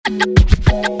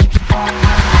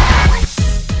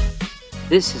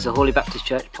This is a Holy Baptist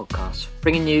Church podcast,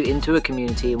 bringing you into a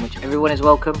community in which everyone is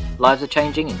welcome, lives are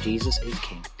changing, and Jesus is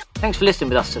King. Thanks for listening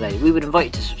with us today. We would invite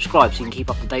you to subscribe so you can keep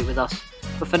up to date with us.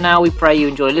 But for now, we pray you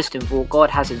enjoy listening for what God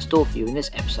has in store for you in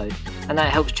this episode, and that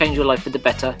it helps change your life for the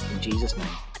better in Jesus' name.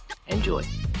 Enjoy.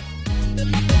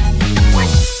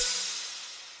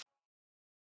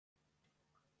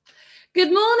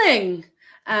 Good morning.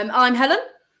 I'm Helen.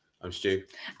 I'm Stu.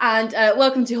 And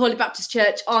welcome to Holy Baptist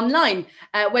Church Online.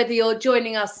 Whether you're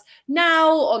joining us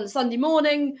now on Sunday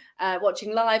morning,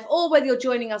 watching live, or whether you're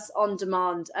joining us on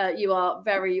demand, you are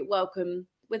very welcome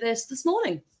with us this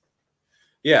morning.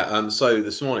 Yeah, so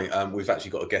this morning we've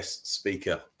actually got a guest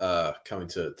speaker coming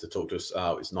to talk to us.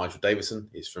 It's Nigel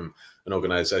Davison. He's from an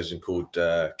organisation called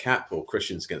CAP, or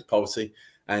Christians Against Poverty,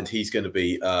 and he's going to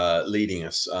be leading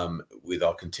us with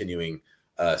our continuing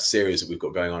series that we've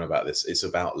got going on about this. It's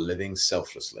about living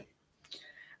selflessly.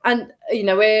 And, you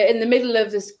know, we're in the middle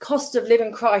of this cost of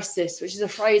living crisis, which is a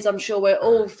phrase I'm sure we're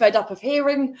all fed up of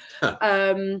hearing.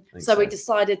 So we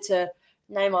decided to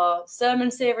name our sermon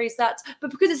series that,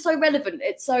 but because it's so relevant,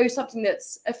 it's so something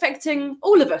that's affecting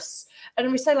all of us.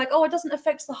 And we say like, oh, it doesn't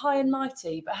affect the high and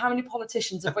mighty, but how many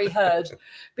politicians have we heard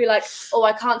be like, oh,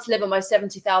 I can't live on my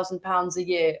 £70,000 a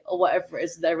year or whatever it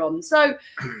is they're on. So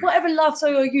whatever lifestyle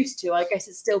you're used to, I guess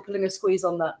it's still putting a squeeze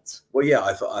on that. Well, yeah,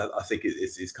 I think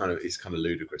it's kind of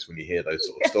ludicrous when you hear those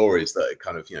sort of stories that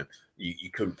kind of, you know,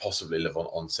 you couldn't possibly live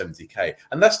on 70k,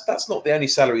 and that's not the only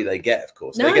salary they get. Of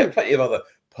course, they get plenty of other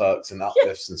perks and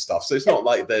uplifts and stuff. So it's not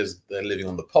like they're living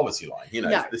on the poverty line. You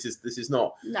know, this is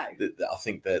not. No. I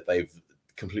think that they've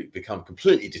become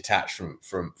completely detached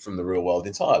from the real world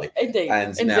entirely. Indeed.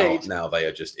 And now they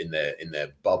are just in their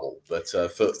bubble. But for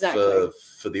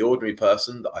the ordinary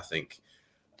person, I think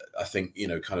you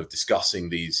know, kind of discussing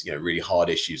these, you know, really hard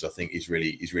issues, I think is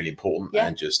really important.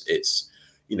 And just it's,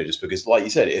 you know, just because, like you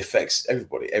said, it affects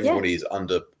everybody. Everybody is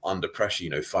under pressure, you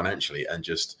know, financially, and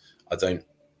just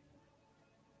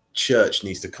church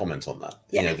needs to comment on that.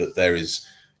 You know, that there is,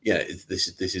 you know, this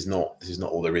is not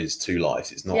all there is to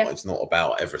life. It's not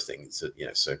about everything. It's you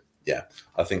know, so yeah,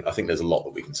 I think there's a lot that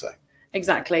we can say.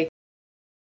 Exactly.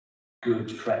 Good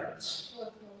friends.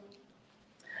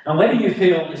 And whether you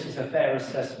feel this is a fair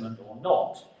assessment or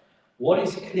not, what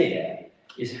is clear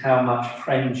is how much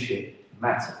friendship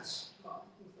matters.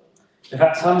 In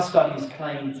fact, some studies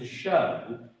claim to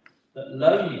show that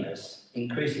loneliness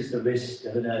increases the risk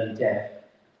of an early death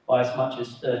by as much as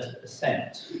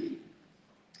 30%.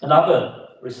 And other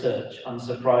research,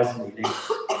 unsurprisingly,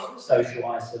 links social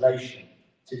isolation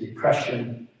to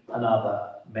depression and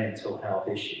other mental health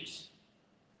issues.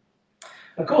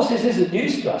 Of course, this isn't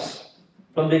news to us.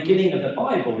 From the beginning of the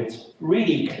Bible, it's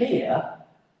really clear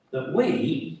that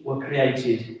we were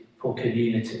created for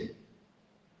community.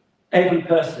 Every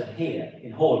person here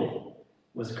in Hawley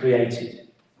was created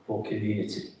for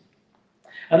community.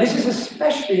 And this is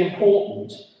especially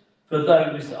important for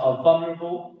those that are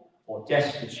vulnerable or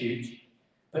destitute,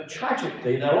 but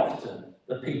tragically, they're often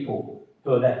the people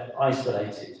who are left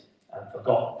isolated and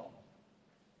forgotten.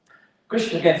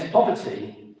 Christian Against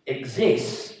Poverty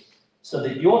exists so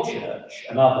that your church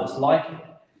and others like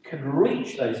it can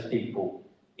reach those people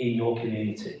in your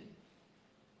community.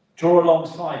 Draw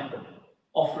alongside them,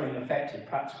 offering effective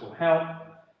practical help,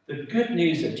 the good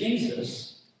news of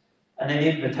Jesus, and an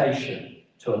invitation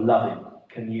to a loving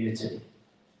community.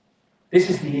 This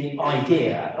is the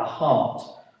idea at the heart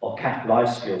of CAP Life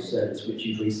Skills Service, which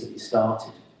you've recently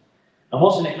started. And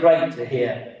wasn't it great to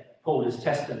hear Paula's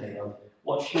testimony of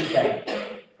what she gained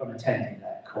from attending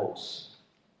that course?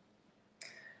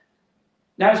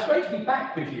 Now, it's great to be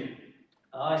back with you.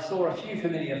 I saw a few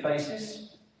familiar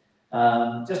faces.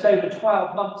 Just over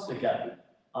 12 months ago,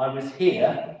 I was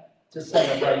here to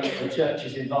celebrate the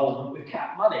church's involvement with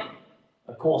CAP Money,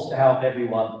 of course, to help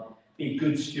everyone be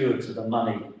good stewards of the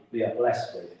money we are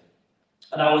blessed with.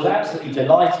 And I was absolutely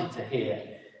delighted to hear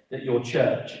that your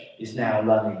church is now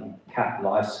running CAP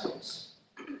Life Skills.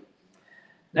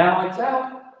 Now, I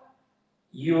doubt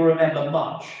you will remember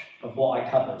much of what I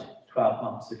covered 12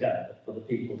 months ago for the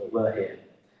people that were here.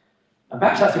 And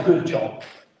perhaps that's a good job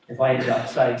if I ended up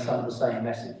saying some of the same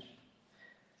message.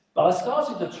 But I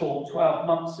started the talk 12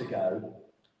 months ago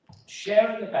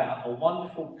sharing about a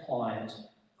wonderful client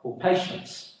called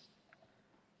Patience,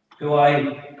 who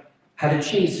I had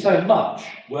achieved so much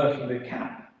working with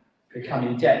CAP,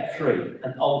 becoming debt-free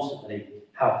and ultimately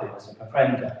helping as a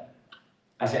befriender.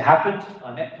 As it happened,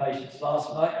 I met Patience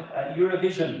last night at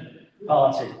Eurovision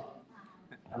party.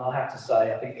 And I'll have to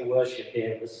say, I think the worship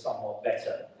here was somewhat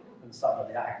better than some of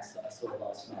the acts that I saw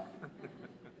last night.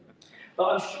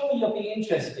 But I'm sure you'll be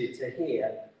interested to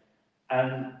hear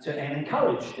and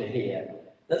encouraged to hear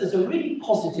that there's a really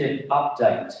positive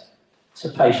update to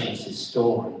Patience's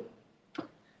story.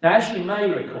 Now, as you may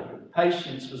recall,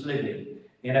 Patience was living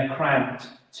in a cramped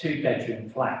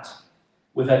 2-bedroom flat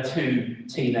with her 2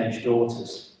 teenage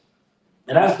daughters.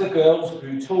 And as the girls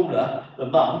grew taller, the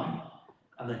mum,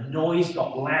 and the noise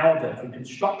got louder from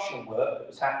construction work that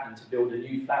was happening to build a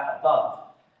new flat above,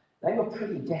 they were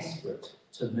pretty desperate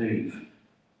to move.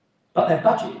 But their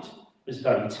budget was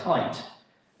very tight,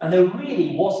 and there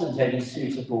really wasn't any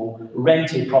suitable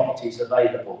rented properties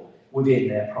available within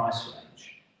their price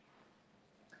range.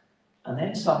 And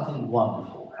then something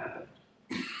wonderful happened.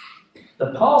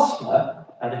 The pastor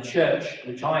at a church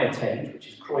which I attend, which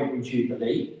is Croydon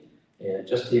Jubilee,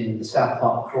 just in the south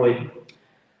part of Croydon,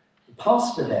 the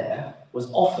pastor there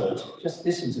was offered, just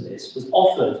listen to this, was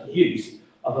offered use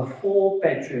of a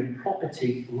 4-bedroom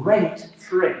property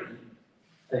rent-free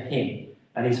for him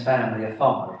and his family of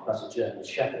 5, plus a German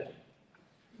shepherd.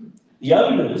 The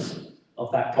owners of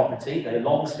that property, they're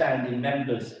long-standing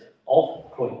members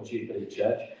of Croydon Jubilee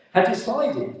Church, had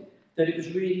decided that it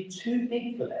was really too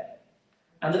big for them,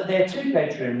 and that their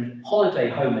 2-bedroom holiday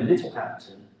home in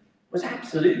Littlehampton was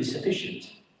absolutely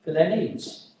sufficient for their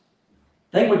needs.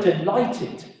 They were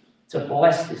delighted to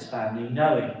bless this family,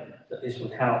 knowing that this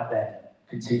would help them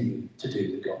continue to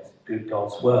do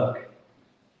God's work.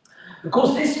 Of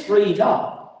course, this freed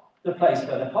up the place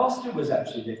where the pastor was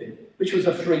actually living, which was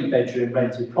a 3-bedroom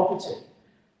rented property,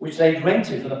 which they'd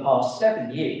rented for the past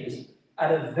 7 years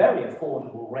at a very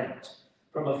affordable rent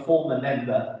from a former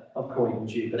member of Croydon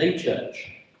Jubilee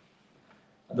Church.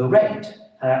 The rent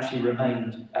had actually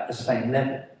remained at the same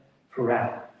level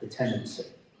throughout the tenancy.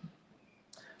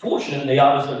 Fortunately,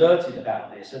 I was alerted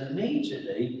about this and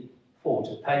immediately thought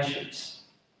of Patience.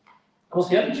 Of course,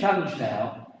 the only challenge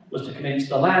now was to convince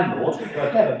the landlord, who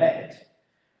I'd never met,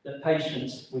 that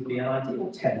Patience would be an ideal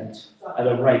tenant at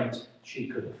a rate she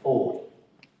could afford.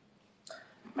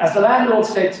 As the landlord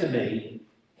said to me,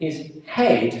 his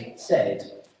head said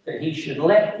that he should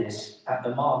let this at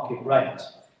the market rate,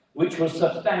 which was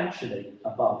substantially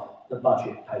above the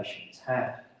budget Patience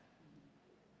had.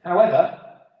 However,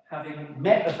 having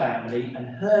met the family and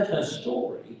heard her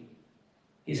story,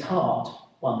 his heart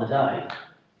won the day.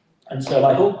 And so,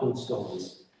 like all good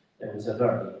stories, there was a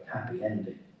very happy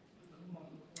ending.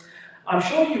 I'm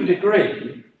sure you would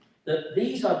agree that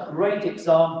these are great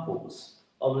examples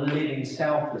of living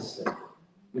selflessly,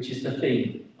 which is the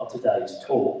theme of today's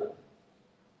talk.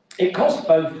 It cost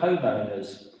both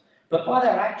homeowners, but by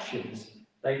their actions,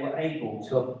 they were able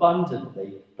to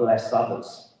abundantly bless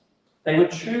others. They were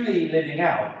truly living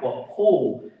out what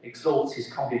Paul exhorts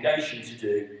his congregation to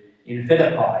do in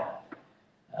Philippi.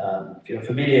 If you're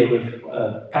familiar with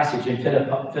a passage in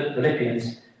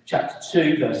Philippians chapter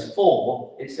 2, verse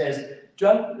 4, it says,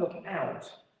 "Don't look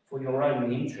out for your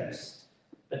own interest,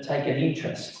 but take an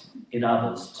interest in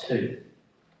others too."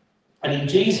 And in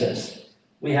Jesus,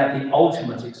 we have the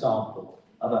ultimate example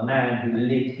of a man who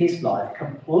lived his life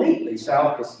completely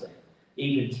selflessly,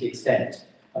 even to the extent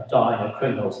of dying a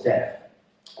criminal's death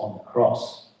on the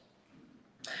cross.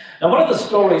 Now, one of the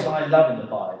stories I love in the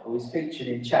Bible is featured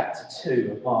in chapter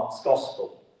 2 of Mark's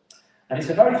Gospel. And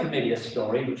it's a very familiar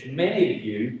story, which many of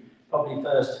you probably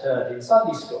first heard in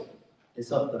Sunday school.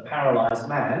 It's of the paralysed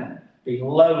man being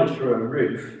lowered through a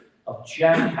roof of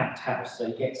jam-packed house so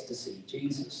he gets to see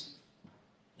Jesus.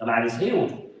 The man is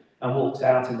healed and walks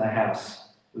out in the house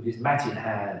with his mat in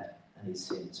hand and his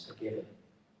sins forgiven.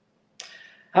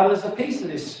 However, there's a piece of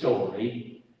this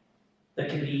story that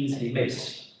can be easily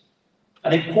missed.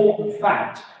 An important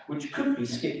fact which could be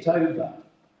skipped over.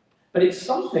 But it's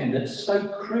something that's so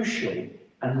crucial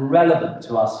and relevant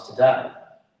to us today.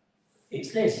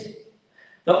 It's this,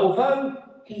 that although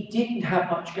he didn't have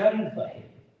much going for him,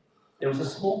 there was a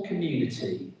small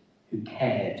community who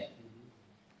cared.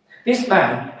 This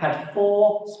man had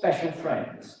 4 special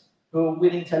friends who were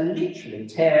willing to literally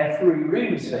tear through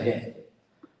rooms for him.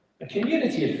 A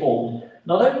community had formed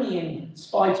not only in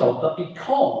spite of, but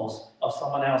because of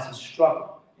someone else's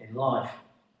struggle in life.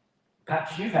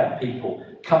 Perhaps you've had people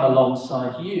come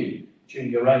alongside you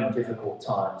during your own difficult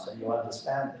times, and you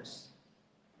understand this.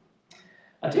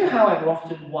 I do, however,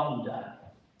 often wonder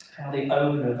how the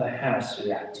owner of the house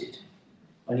reacted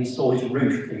when he saw his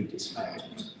roof being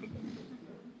dismantled.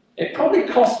 It probably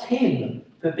cost him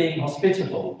for being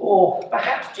hospitable, or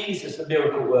perhaps Jesus, the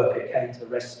miracle worker, came to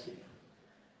rescue.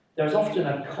 There is often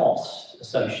a cost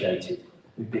associated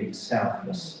with being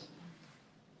selfless.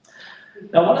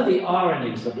 Now, one of the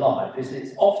ironies of life is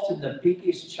it's often the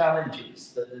biggest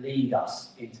challenges that lead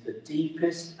us into the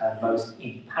deepest and most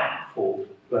impactful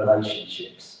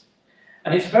relationships.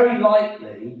 And it's very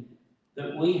likely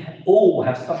that we all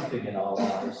have something in our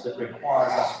lives that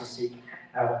requires us to seek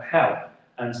our help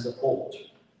and support.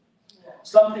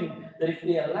 Something that, if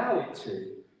we allow it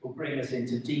to, will bring us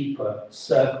into deeper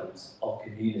circles of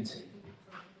community.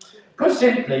 Put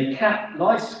simply, CAP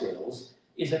Life Skills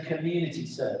is a community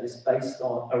service based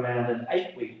around an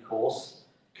 8-week course,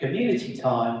 community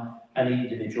time and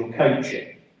individual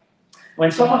coaching.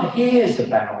 When someone hears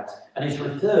about and is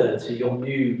referred to your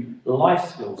new Life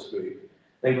Skills group,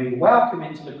 they will be welcomed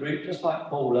into the group, just like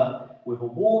Paula, with a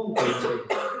warm greeting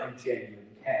and genuine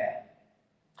care.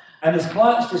 And as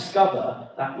clients discover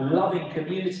that loving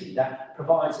community that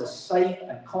provides a safe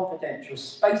and confidential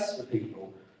space for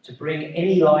people to bring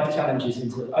any life challenges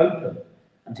into the open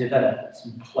and develop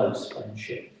some close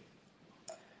friendship.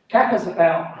 CAP has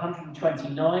about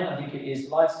 129, I think it is,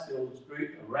 Life Skills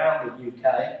group around the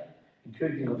UK,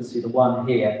 including obviously the one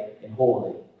here in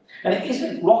Hawley. And it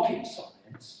isn't rocket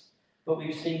science, but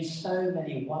we've seen so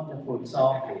many wonderful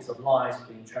examples of lives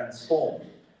being transformed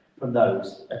from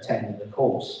those attending the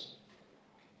course.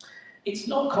 It's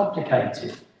not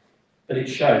complicated, but it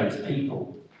shows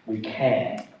people we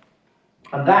care.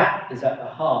 And that is at the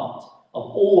heart of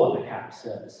all of the CAP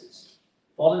services.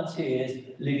 Volunteers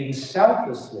living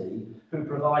selflessly who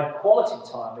provide quality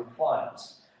time with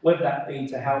clients, whether that be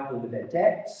to help them with their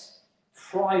debts,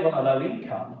 thrive on a low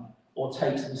income, or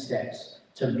take some steps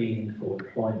to meaningful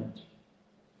employment.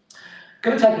 I'm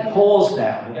going to take a pause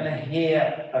now. We're going to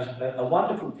hear a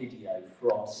wonderful video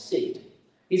from Sid.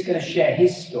 He's going to share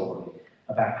his story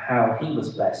about how he was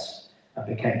blessed and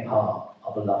became part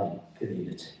of a loving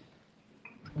community.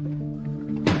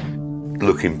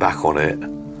 Looking back on it,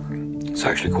 it's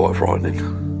actually quite frightening.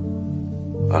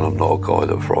 And I'm not a guy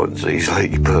that frightens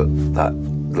easily, but that,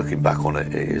 looking back on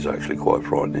it, it is actually quite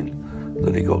frightening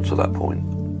that he got to that point.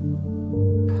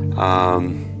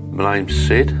 My name's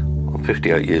Sid. I'm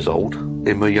 58 years old.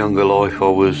 In my younger life, I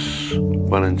was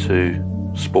well into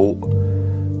sport,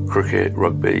 cricket,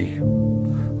 rugby,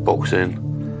 boxing.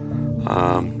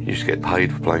 Used to get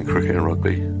paid for playing cricket and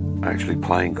rugby. Actually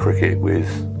playing cricket with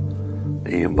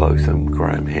Ian Botham,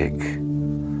 Graham Hick,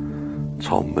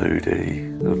 Tom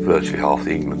Moody, virtually half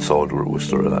the England side were at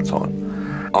Worcester at that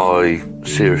time. I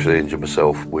seriously injured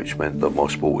myself, which meant that my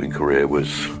sporting career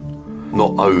was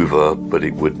not over, but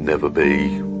it would never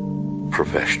be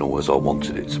professional as I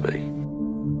wanted it to be.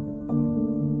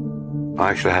 I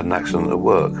actually had an accident at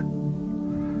work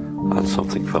and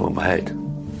something fell on my head,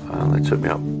 and they took me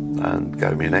up and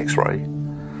gave me an x-ray,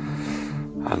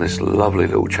 and this lovely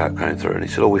little chap came through and he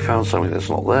said, "Oh, we found something that's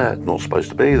not there, not supposed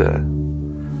to be there."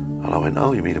 And I went,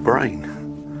 "Oh, you mean a brain?"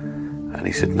 And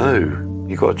he said, "No,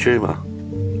 you got a tumour."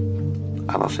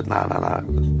 And I said, no,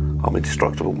 I'm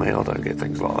indestructible, me, I don't get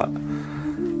things like that.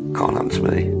 Can't happen to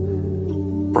me.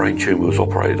 Brain tumour was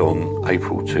operated on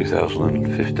April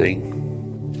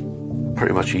 2015.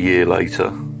 Pretty much a year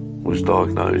later, was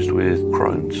diagnosed with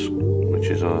Crohn's, which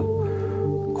is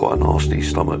quite a nasty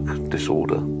stomach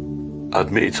disorder.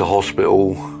 Admitted to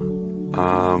hospital,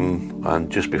 and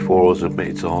just before I was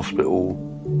admitted to hospital,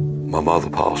 my mother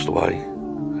passed away,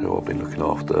 who I've been looking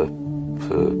after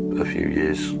for a few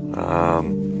years,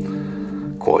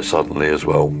 quite suddenly as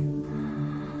well.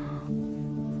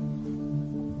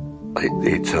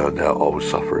 It turned out I was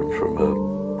suffering from a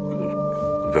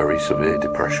very severe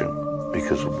depression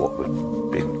because of what had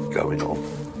been going on.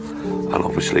 And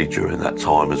obviously during that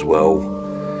time as well,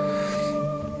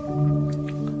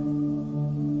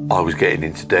 I was getting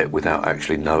into debt without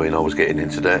actually knowing I was getting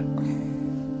into debt.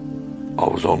 I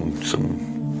was on some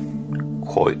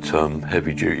quite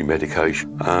heavy duty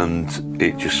medication and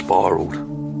it just spiralled.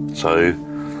 So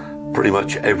pretty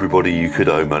much everybody you could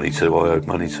owe money to, I owed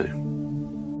money to.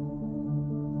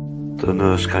 The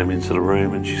nurse came into the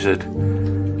room and she said,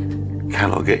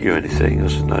 "Can I get you anything?" I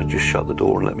said, "No, just shut the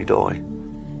door and let me die."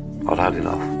 I'd had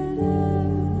enough.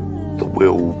 The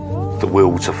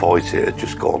will to fight it had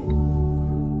just gone.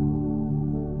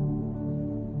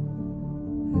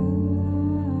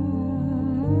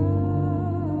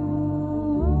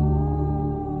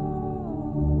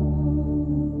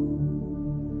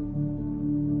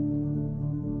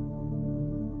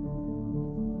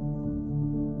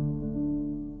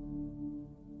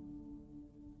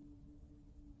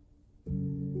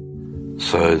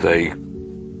 So they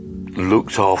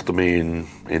looked after me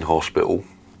in hospital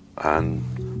and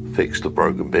fixed the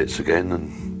broken bits again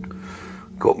and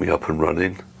got me up and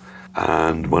running.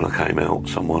 And when I came out,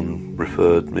 someone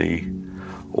referred me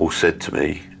or said to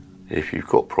me, "If you've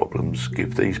got problems,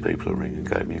 give these people a ring," and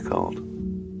gave me a card.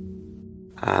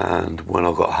 And when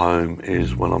I got home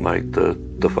is when I made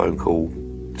the phone call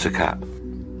to CAP.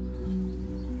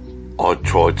 I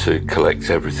tried to collect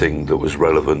everything that was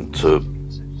relevant to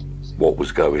what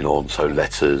was going on, so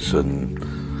letters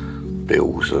and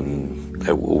bills and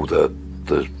all the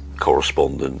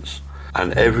correspondence,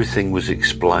 and everything was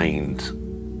explained,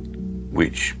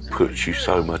 which puts you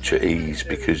so much at ease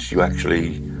because you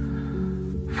actually,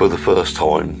 for the first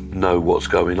time, know what's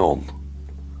going on.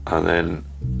 And then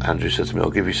Andrew said to me, I'll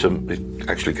give you some, he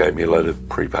actually gave me a load of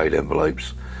prepaid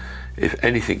envelopes. If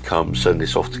anything comes, send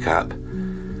this off to Cap.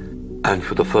 And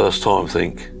for the first time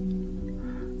think,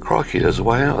 crikey, there's a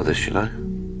way out of this, you know.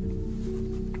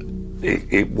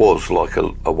 It was like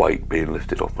a weight being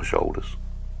lifted off my shoulders.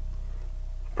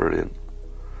 Brilliant.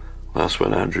 That's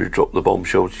when Andrew dropped the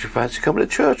bombshell. Did you fancy coming to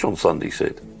church on Sunday,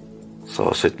 Sid?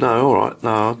 So I said, no, all right,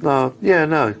 no,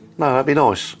 that'd be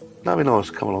nice. That'd be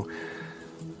nice, come along.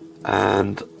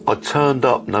 And I turned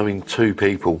up knowing two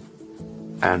people,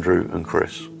 Andrew and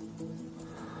Chris.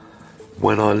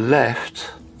 When I left,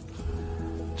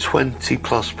 20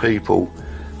 plus people,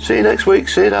 see you next week,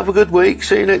 Sid, have a good week,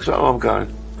 see you next week. I'm going,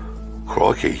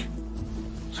 crikey,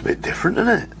 it's a bit different,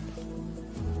 isn't it?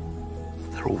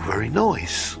 They're all very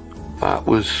nice. That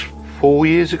was 4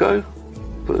 years ago,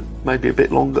 but maybe a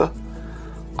bit longer.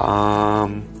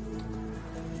 And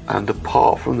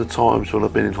apart from the times when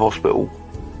I've been in hospital,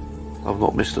 I've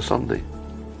not missed a Sunday.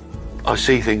 I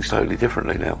see things totally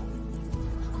differently now.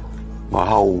 My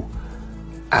whole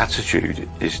attitude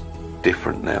is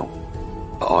different now.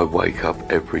 I wake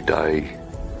up every day,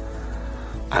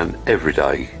 and every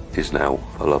day is now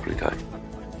a lovely day.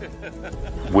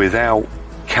 Without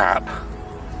Cap,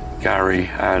 Gary,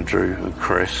 Andrew and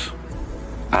Chris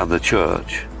and the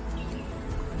church,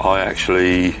 I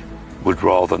actually would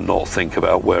rather not think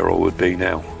about where I would be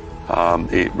now.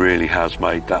 It really has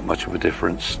made that much of a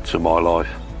difference to my life.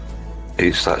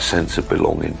 It's that sense of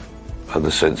belonging and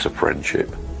the sense of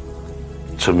friendship.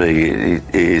 To me,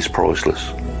 it is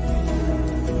priceless.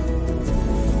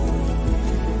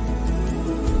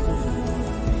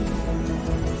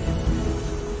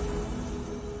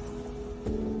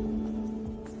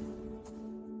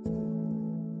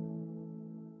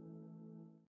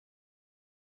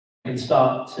 You can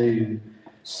start to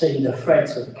see the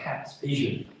threads of Cap's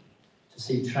vision, to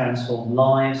see transformed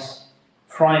lives,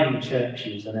 thriving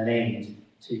churches and an end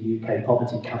to UK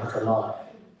poverty come to life.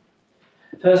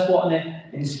 First, what an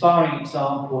inspiring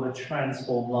example of a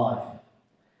transformed life.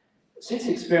 Sid's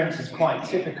experience is quite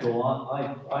typical.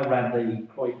 I ran the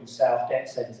Croydon South Debt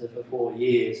Centre for 4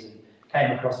 years and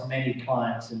came across many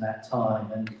clients in that time.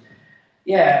 And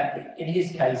yeah, in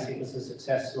his case, it was a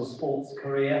successful sports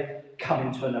career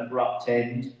coming to an abrupt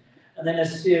end, and then a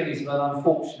series of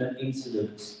unfortunate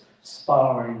incidents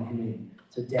spiralling him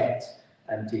into debt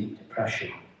and deep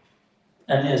depression.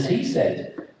 And as he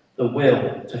said, the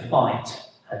will to fight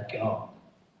had gone.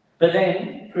 But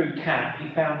then, through Cap, he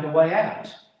found a way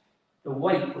out. The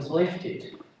weight was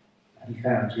lifted, and he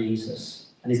found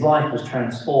Jesus. And his life was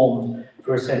transformed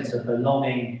through a sense of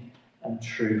belonging and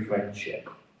true friendship.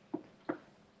 A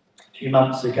few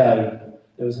months ago,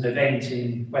 there was an event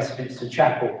in Westminster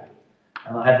Chapel,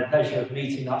 and I had the pleasure of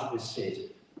meeting up with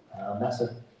Sid. That's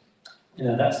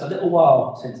a little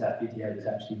while since that video was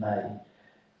actually made.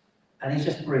 And he's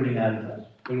just brimming over.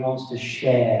 He wants to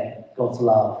share God's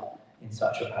love in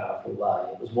such a powerful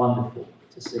way. It was wonderful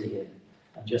to see him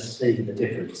and just see the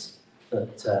difference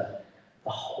that the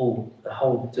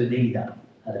whole demeanour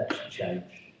had actually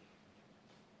changed.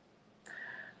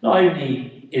 Not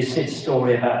only is Sid's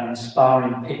story about an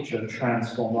inspiring picture of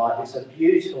transformed life, it's a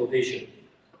beautiful vision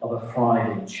of a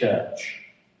thriving church.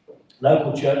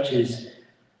 Local churches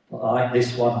like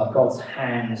this one are God's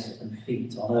hands and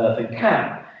feet on earth, and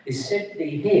Cap is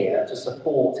simply here to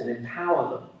support and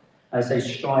empower them as they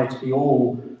strive to be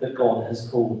all that God has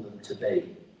called them to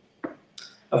be.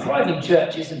 A thriving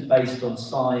church isn't based on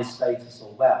size, status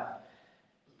or wealth.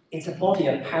 It's a body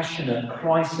of passionate,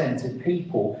 Christ-centred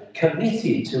people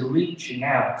committed to reaching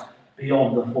out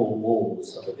beyond the four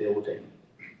walls of a building.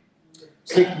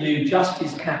 Sid knew just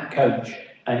his Cap coach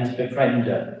and his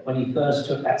befriender when he first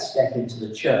took that step into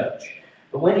the church.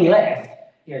 But when he left,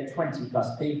 he had 20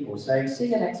 plus people saying, see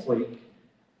you next week.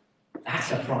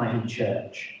 That's a thriving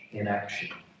church in action.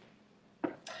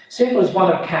 Sid was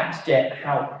one of Cap's debt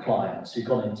help clients who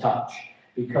got in touch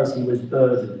because he was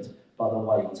burdened by the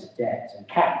weight of debt. And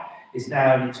Cap is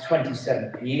now in its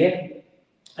 27th year,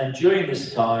 and during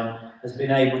this time has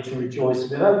been able to rejoice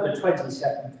with over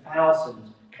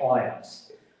 27,000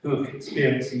 clients who have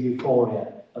experienced the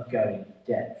euphoria of going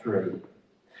debt-free.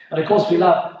 And of course, we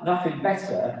love nothing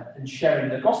better than sharing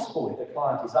the gospel if the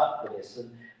client is up for this, and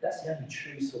that's the only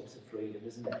true source of freedom,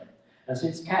 isn't it? And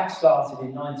since CAP started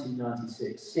in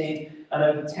 1996, Sid and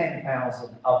over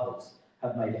 10,000 others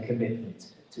have made a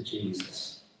commitment to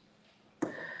Jesus.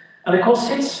 And of course,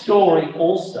 Sid's story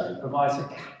also provides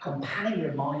a compelling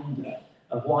reminder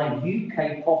of why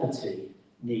UK poverty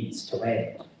needs to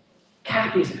end.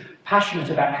 CAP is passionate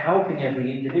about helping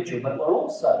every individual, but we're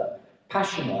also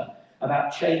passionate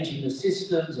about changing the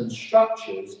systems and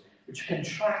structures which can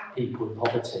trap people in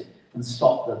poverty and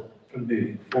stop them from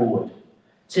moving forward.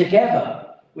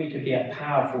 Together, we could be a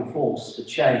powerful force for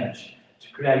change, to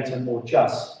create a more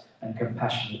just and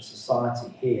compassionate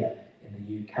society here in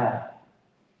the UK.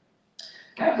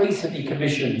 CAP recently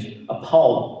commissioned a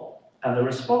poll, and the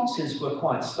responses were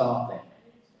quite startling.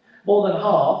 More than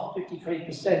half,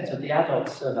 53% of the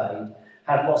adults surveyed,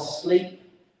 had lost sleep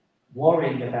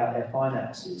worrying about their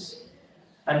finances.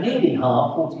 And nearly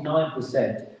half,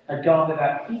 49%, had gone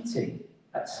without heating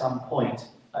at some point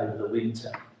over the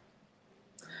winter.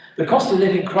 The cost of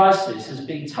living crisis has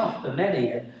been tough for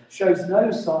many and shows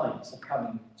no signs of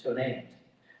coming to an end.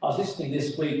 I was listening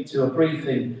this week to a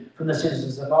briefing from the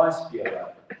Citizens Advice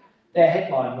Bureau. Their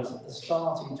headline was at the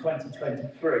start in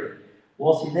 2023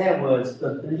 was, in their words,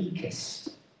 the bleakest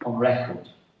on record.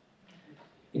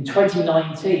 In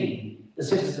 2019, the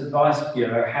Citizens Advice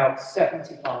Bureau helped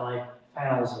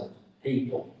 75,000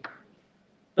 people.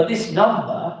 But this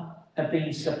number had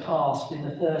been surpassed in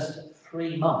the first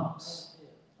 3 months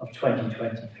of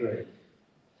 2023.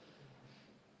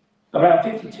 Around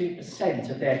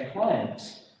 52% of their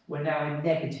clients were now in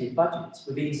negative budgets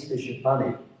with insufficient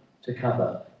money to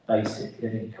cover basic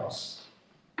living costs.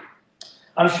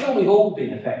 I'm sure we've all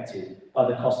been affected by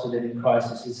the cost of living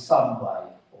crisis in some way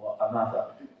or another.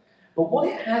 But what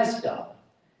it has done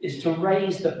is to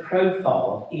raise the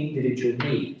profile of individual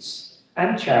needs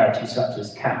and charities such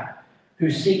as CAP, who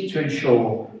seek to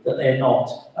ensure that they're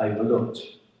not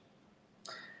overlooked.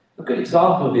 A good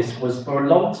example of this was, for a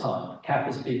long time, CAP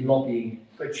has been lobbying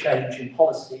for a change in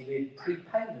policy with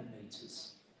prepayment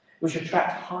meters, which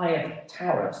attract higher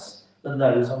tariffs than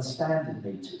those on standard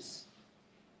meters.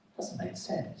 Doesn't make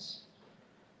sense.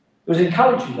 It was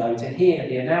encouraging, though, to hear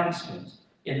the announcement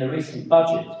in the recent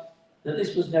budget that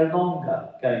this was no longer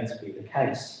going to be the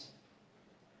case.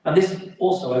 And this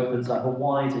also opens up a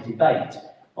wider debate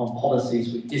on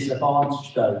policies which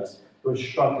disadvantage those who are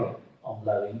struggling on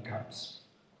low incomes.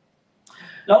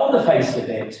 Now, on the face of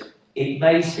it, it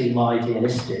may seem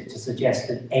idealistic to suggest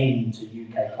an end to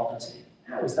UK poverty.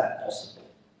 How is that possible?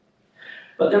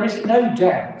 But there is no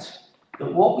doubt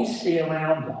that what we see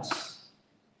around us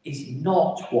is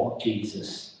not what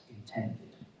Jesus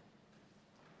intended.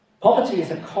 Poverty is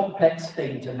a complex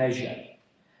thing to measure.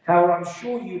 However, I'm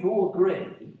sure you'd all agree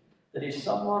that if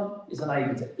someone is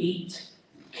unable to eat,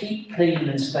 keep clean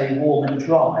and stay warm and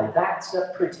dry, that's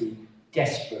a pretty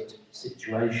desperate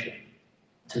situation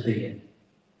to be in.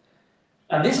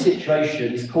 And this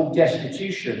situation is called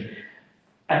destitution.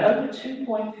 And over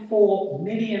 2.4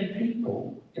 million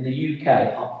people in the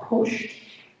UK are pushed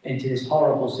into this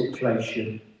horrible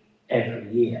situation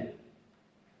every year.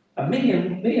 And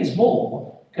millions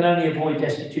more can only avoid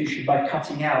destitution by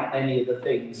cutting out many of the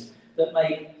things that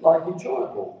make life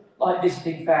enjoyable, like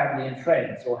visiting family and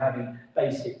friends or having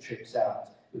basic trips out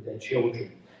with their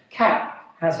children.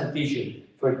 CAP has a vision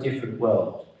for a different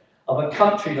world, of a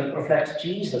country that reflects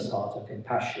Jesus' heart of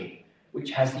compassion,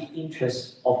 which has the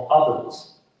interests of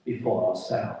others before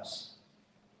ourselves.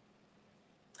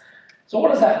 So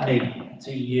what does that mean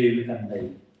to you and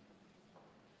me?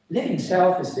 Living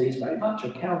selflessly is very much a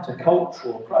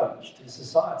countercultural approach to the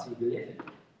society we live in.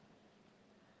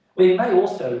 We may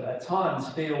also at times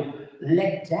feel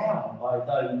let down by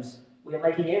those we are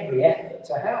making every effort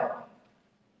to help.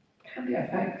 It can be a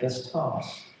thankless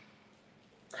task.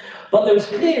 But there is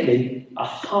clearly a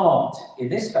heart in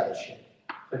this fellowship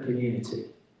for community.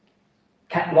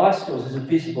 CAP Life Skills is a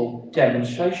visible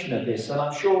demonstration of this, and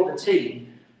I'm sure the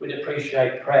team would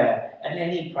appreciate prayer and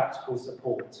any practical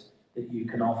support that you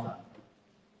can offer.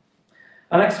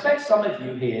 And I expect some of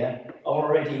you here are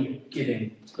already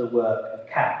giving to the work of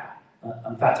CAP.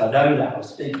 In fact, I know that. I was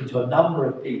speaking to a number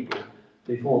of people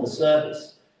before the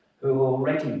service who are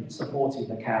already supporting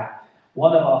the CAP.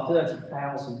 One of our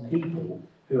 30,000 people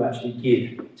who actually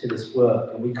give to this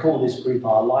work, and we call this group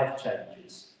our life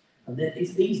changers. And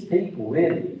it's these people,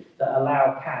 really, that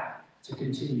allow CAP to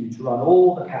continue to run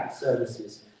all the CAP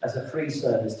services as a free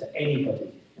service to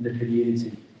anybody in the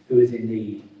community who is in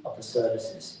need of the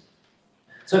services.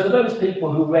 So for those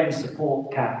people who already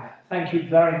support CAP, thank you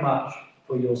very much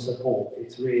for your support.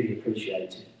 It's really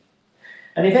appreciated.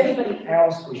 And if anybody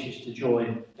else wishes to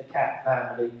join the CAP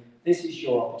family, this is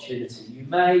your opportunity. You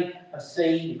may have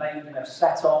seen, you may even have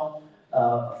sat on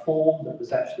a form that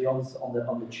was actually on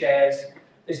the chairs.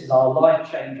 This is our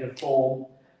Life Changer form,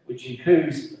 which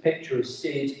includes a picture of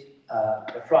Sid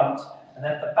at the front, and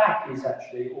at the back is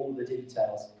actually all the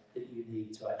details that you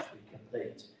need to actually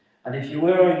complete. And if you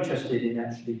were interested in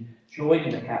actually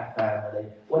joining the CAP family,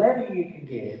 whatever you can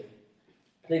give,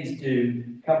 please do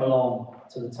come along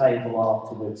to the table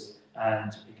afterwards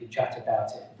and we can chat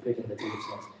about it and figure the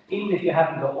details. Even if you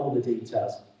haven't got all the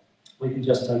details, we can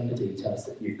just take the details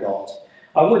that you've got.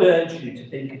 I would urge you to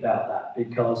think about that,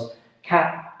 because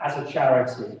CAP as a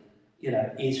charity,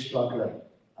 is struggling.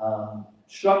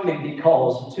 Struggling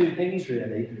because of two things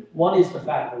really. One is the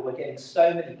fact that we're getting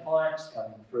so many clients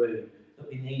coming through that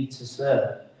we need to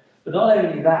serve. But not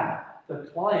only that, the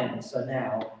clients are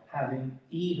now having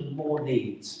even more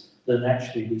needs than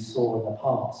actually we saw in the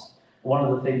past. One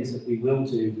of the things that we will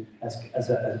do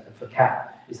for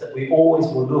CAP is that we always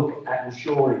will look at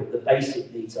ensuring the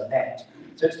basic needs are met.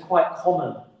 So it's quite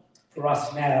common for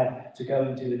us now to go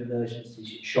and do an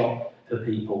emergency shop for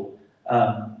people,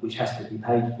 which has to be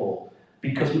paid for,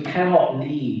 because we cannot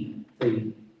leave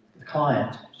the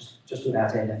client just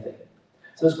without anything.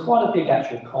 So there's quite a big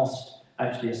actual cost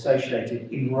actually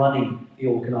associated in running the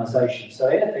organisation. So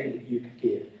anything that you could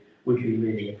give would be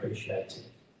really appreciated.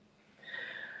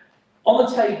 On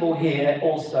the table here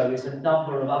also is a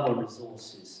number of other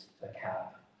resources for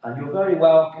CAP, and you're very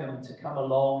welcome to come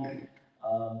along.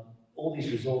 All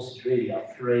these resources really are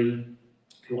free.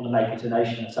 If you want to make a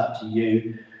donation, it's up to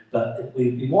you. But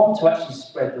we want to actually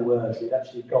spread the word. We've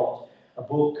actually got a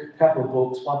couple of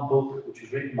books. One book which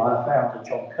was written by our founder,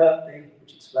 John Kirkby,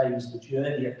 which explains the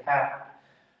journey of CAP.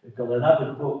 We've got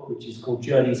another book which is called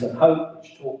Journeys of Hope,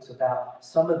 which talks about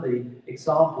some of the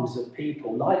examples of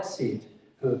people like Sid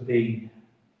who have been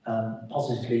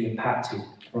positively impacted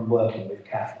from working with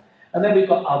CAP. And then we've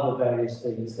got other various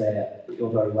things there that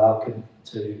you're very welcome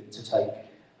to take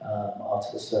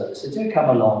after the service. So do come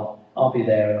along. I'll be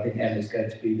there. I think Emma's going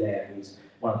to be there, who's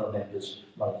one of the members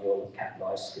running your CAP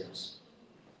Life Skills.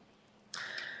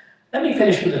 Let me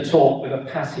finish with a talk with a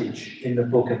passage in the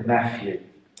book of Matthew,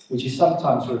 which is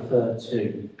sometimes referred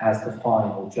to as the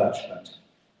final judgment.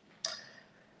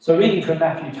 So reading from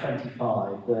Matthew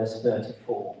 25, verse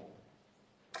 34.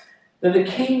 Then the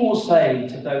king will say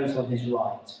to those on his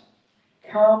right,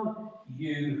 "Come,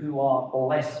 you who are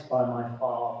blessed by my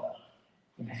Father,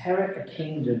 inherit a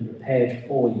kingdom prepared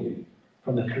for you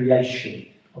from the creation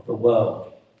of the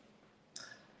world.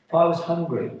 If I was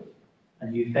hungry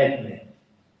and you fed me,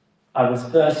 I was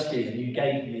thirsty and you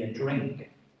gave me a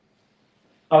drink.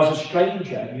 I was a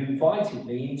stranger and you invited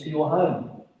me into your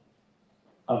home.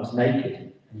 I was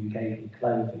naked and you gave me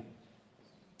clothing.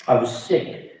 I was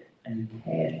sick and you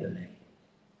cared for me.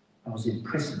 I was in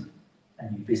prison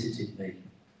and you visited me."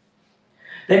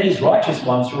 Then his righteous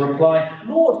ones will reply,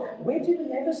 "Lord, where did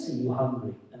we ever see you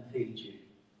hungry and feed you?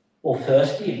 Or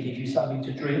thirsty and give you something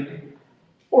to drink?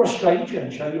 Or a stranger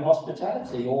and show you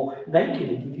hospitality? Or naked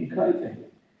and give you clothing?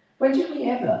 When did we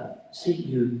ever see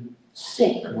you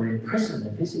sick or in prison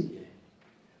and visit you?"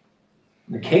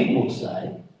 And the king will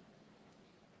say,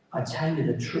 "I tell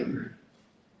you the truth.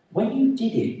 When you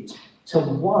did it to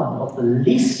one of the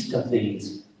least of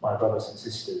these, my brothers and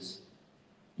sisters,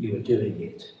 you were doing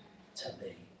it to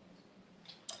me."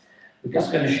 We're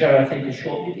just going to show, I think, a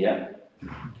short video.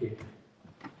 Thank you.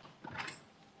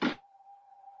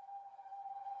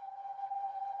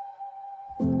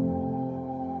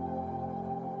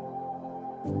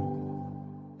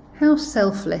 How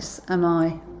selfless am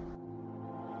I?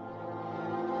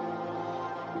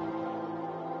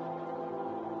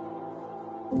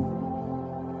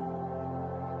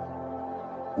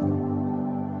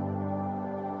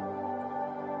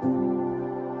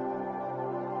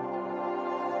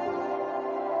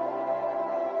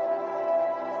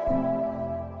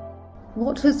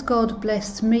 What has God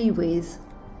blessed me with,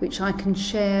 which I can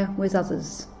share with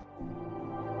others?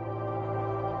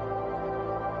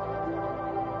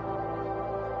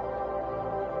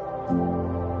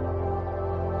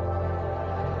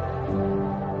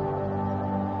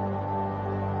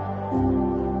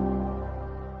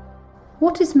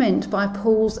 What is meant by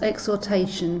Paul's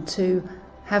exhortation to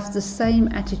have the same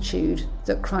attitude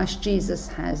that Christ Jesus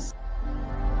has?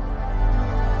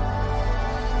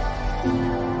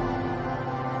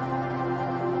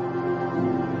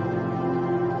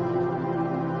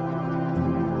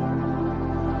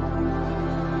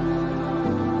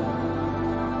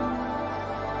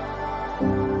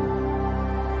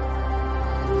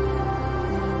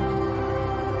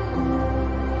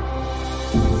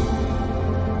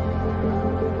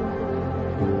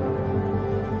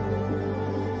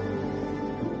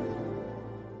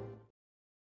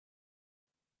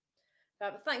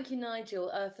 Thank you, Nigel,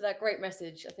 for that great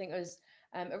message. I think it was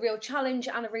a real challenge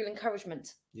and a real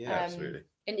encouragement. Yeah, absolutely.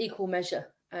 In equal measure.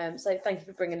 So thank you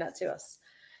for bringing that to us.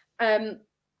 And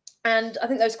I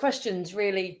think those questions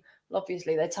really,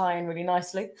 obviously, they tie in really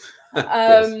nicely. But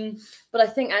I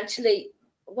think actually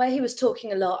where he was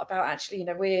talking a lot about actually, you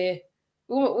know, we're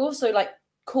also like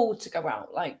called to go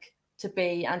out, like to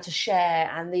be and to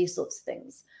share and these sorts of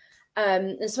things.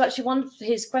 And so actually one of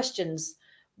his questions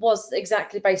was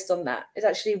exactly based on that. Is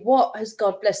actually, what has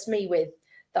God blessed me with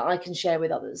that I can share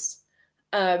with others?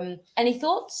 Any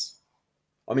thoughts?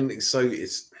 I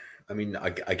mean,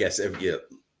 I guess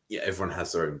everyone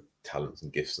has their own talents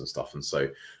and gifts and stuff. And so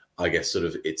I guess sort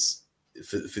of it's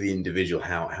for the individual,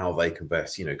 how they can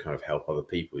best, you know, kind of help other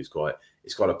people it's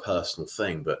quite a personal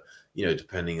thing. But, you know,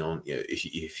 depending on, you know,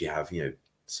 if you have, you know,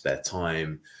 spare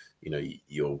time, you know,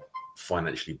 you're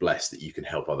financially blessed that you can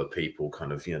help other people,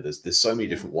 kind of, you know, there's so many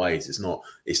different ways. It's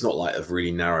not like a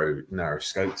really narrow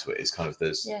scope to it. It's kind of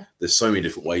there's so many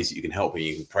different ways that you can help, and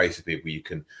you can pray for people, you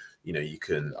can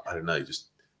I don't know, just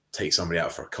take somebody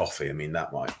out for a coffee. I mean,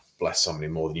 that might bless somebody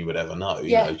more than you would ever know.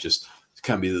 You know, just it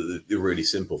can be the really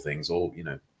simple things, or, you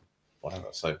know, whatever.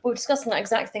 So we were discussing that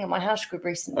exact thing at my house group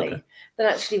recently,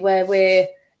 that actually where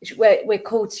we're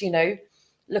called to, you know,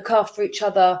 look after each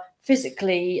other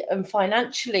physically and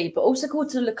financially, but also called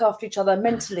to look after each other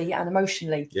mentally and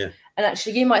emotionally. And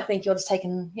actually, you might think you're just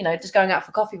just going out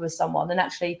for coffee with someone, and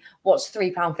actually, what's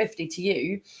 £3.50 to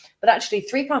you? But actually,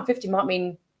 £3.50 might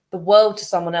mean the world to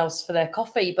someone else for their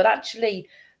coffee. But actually,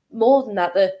 more than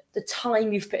that, the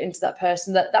time you've put into that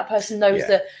person, that person knows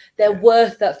that they're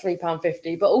worth that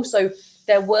 £3.50, but also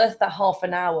they're worth that half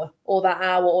an hour or that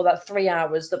hour or that 3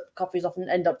 hours that coffees often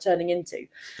end up turning into.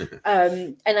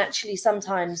 And actually,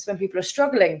 sometimes when people are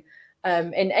struggling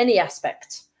in any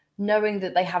aspect, knowing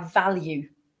that they have value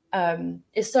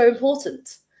is so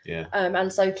important.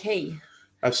 And so key.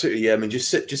 Absolutely, yeah. I mean, just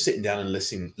sitting down and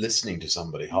listening to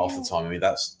somebody half the time. I mean,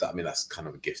 that's kind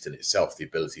of a gift in itself. The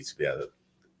ability to be able to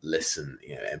listen,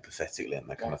 you know, empathetically and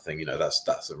that kind of thing. You know,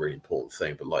 that's a really important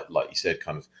thing. But like you said,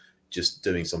 kind of just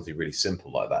doing something really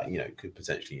simple like that, you know, could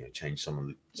potentially, you know, change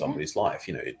somebody's life.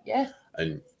 You know,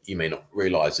 and you may not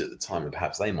realize it at the time, and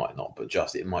perhaps they might not. But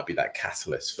just it might be that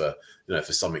catalyst for, you know,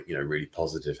 for something, you know, really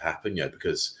positive happen. You know,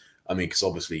 because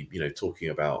obviously, you know, talking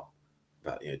about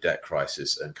you know, debt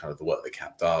crisis and kind of the work that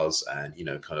CAP does, and, you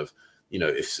know, kind of, you know,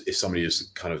 if somebody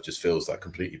just feels like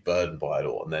completely burdened by it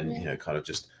all, and then you know, kind of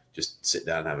just sit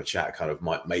down and have a chat, kind of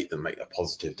might make them make a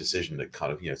positive decision to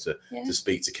kind of, you know, to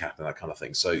speak to CAP and that kind of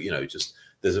thing. So, you know, just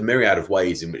there's a myriad of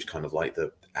ways in which kind of like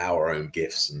our own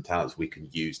gifts and talents we can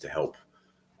use to help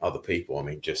other people. I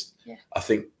mean, I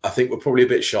think we're probably a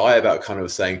bit shy about kind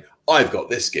of saying, I've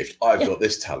got this gift, I've got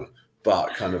this talent,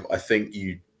 but kind of I think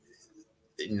it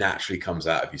naturally comes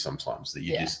out of you sometimes, that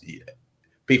you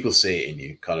people see it in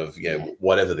you, kind of, you know,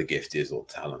 whatever the gift is or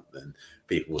talent, then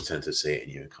people will tend to see it in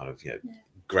you and kind of, you know,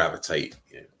 gravitate,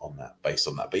 you know, on that, based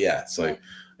on that. But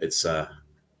it's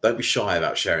don't be shy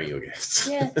about sharing your gifts.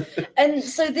 And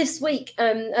so this week,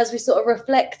 as we sort of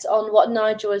reflect on what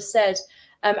Nigel has said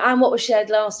and what was shared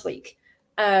last week,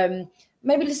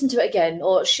 maybe listen to it again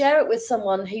or share it with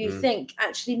someone who you think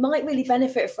actually might really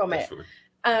benefit from it.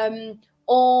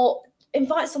 Or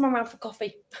invite someone around for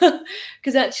coffee,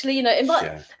 because actually, you know,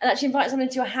 invite someone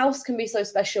into your house can be so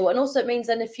special. And also it means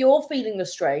then if you're feeling the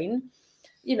strain,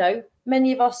 you know,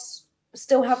 many of us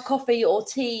still have coffee or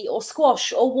tea or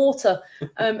squash or water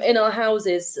in our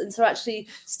houses, and so actually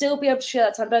still be able to share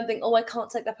that time. Don't think, oh, I can't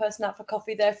take that person out for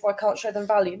coffee, therefore I can't show them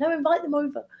value. No, invite them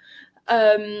over,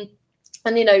 and,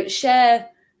 you know, share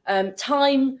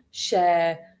time,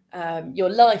 share your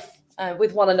life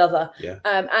with one another,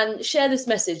 and share this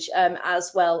message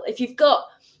as well. If you've got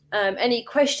any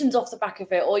questions off the back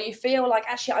of it, or you feel like,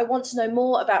 actually, I want to know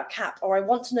more about CAP, or I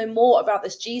want to know more about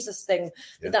this Jesus thing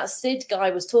that Sid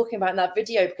guy was talking about in that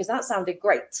video, because that sounded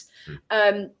great.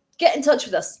 Get in touch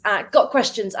with us at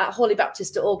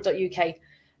gotquestions@hawleybaptist.org.uk,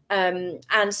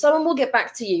 and someone will get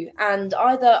back to you and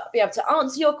either be able to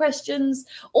answer your questions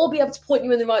or be able to point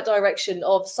you in the right direction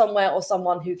of somewhere or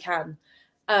someone who can.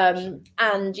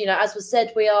 And, you know, as was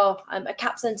said, we are a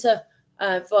CAP centre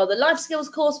for the life skills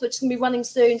course, which is going to be running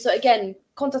soon. So again,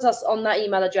 contact us on that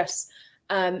email address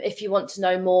if you want to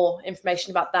know more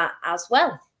information about that as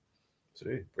well.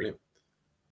 Absolutely. Brilliant.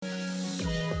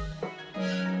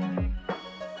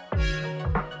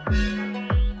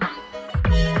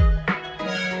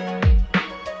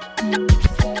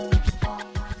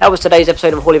 That was today's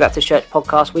episode of Hawley Baptist Church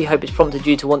podcast. We hope it's prompted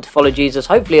you to want to follow Jesus,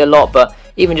 hopefully a lot, but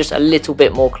even just a little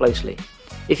bit more closely.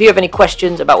 If you have any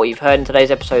questions about what you've heard in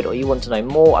today's episode, or you want to know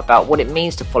more about what it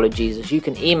means to follow Jesus, you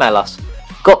can email us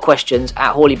Got questions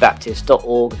at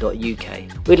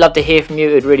hawleybaptist.org.uk. We'd love to hear from you.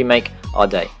 It would really make our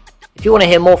day. If you want to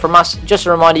hear more from us, just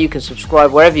a reminder, you can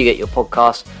subscribe wherever you get your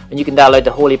podcasts, and you can download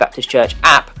the Hawley Baptist Church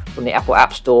app from the Apple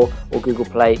App Store or Google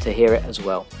Play to hear it as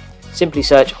well. Simply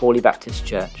search Hawley Baptist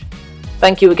Church.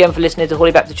 Thank you again for listening to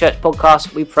Hawley Baptist Church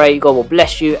podcast. We pray God will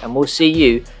bless you, and we'll see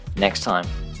you next time.